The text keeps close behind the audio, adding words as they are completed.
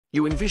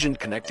You envisioned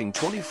connecting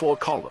 24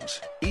 columns,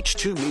 each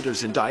 2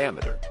 meters in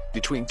diameter,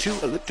 between 2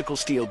 elliptical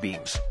steel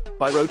beams.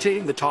 By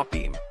rotating the top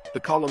beam, the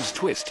columns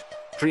twist,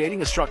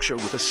 creating a structure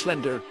with a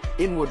slender,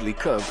 inwardly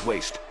curved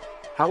waist.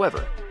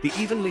 However, the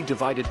evenly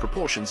divided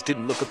proportions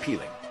didn't look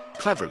appealing.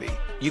 Cleverly,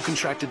 you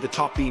contracted the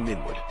top beam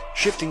inward,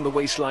 shifting the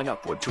waistline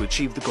upward to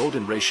achieve the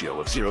golden ratio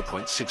of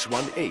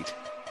 0.618,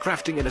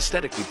 crafting an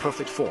aesthetically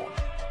perfect form.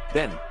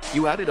 Then,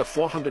 you added a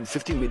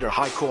 450-meter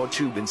high core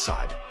tube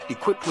inside,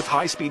 equipped with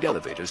high-speed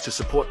elevators to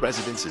support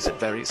residences at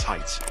various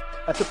heights.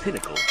 At the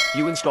pinnacle,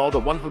 you installed a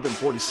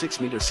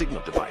 146-meter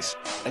signal device,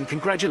 and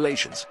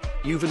congratulations,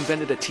 you've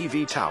invented a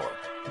TV tower.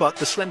 But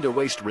the slender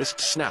waist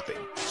risked snapping,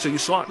 so you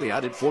smartly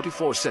added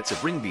 44 sets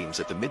of ring beams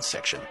at the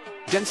midsection,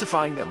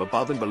 densifying them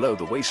above and below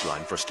the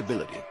waistline for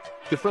stability.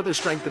 To further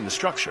strengthen the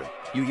structure,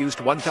 you used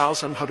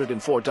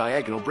 1,104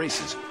 diagonal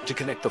braces to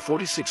connect the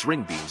 46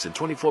 ring beams and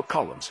 24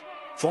 columns,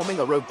 forming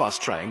a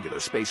robust triangular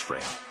space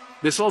frame.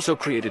 This also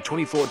created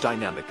 24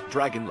 dynamic,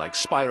 dragon-like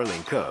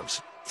spiraling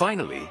curves.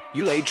 Finally,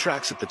 you laid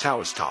tracks at the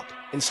tower's top,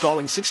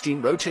 installing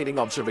 16 rotating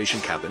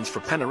observation cabins for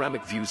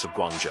panoramic views of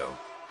Guangzhou.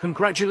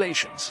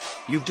 Congratulations!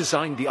 You've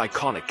designed the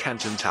iconic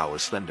Canton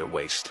Tower's slender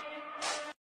waist.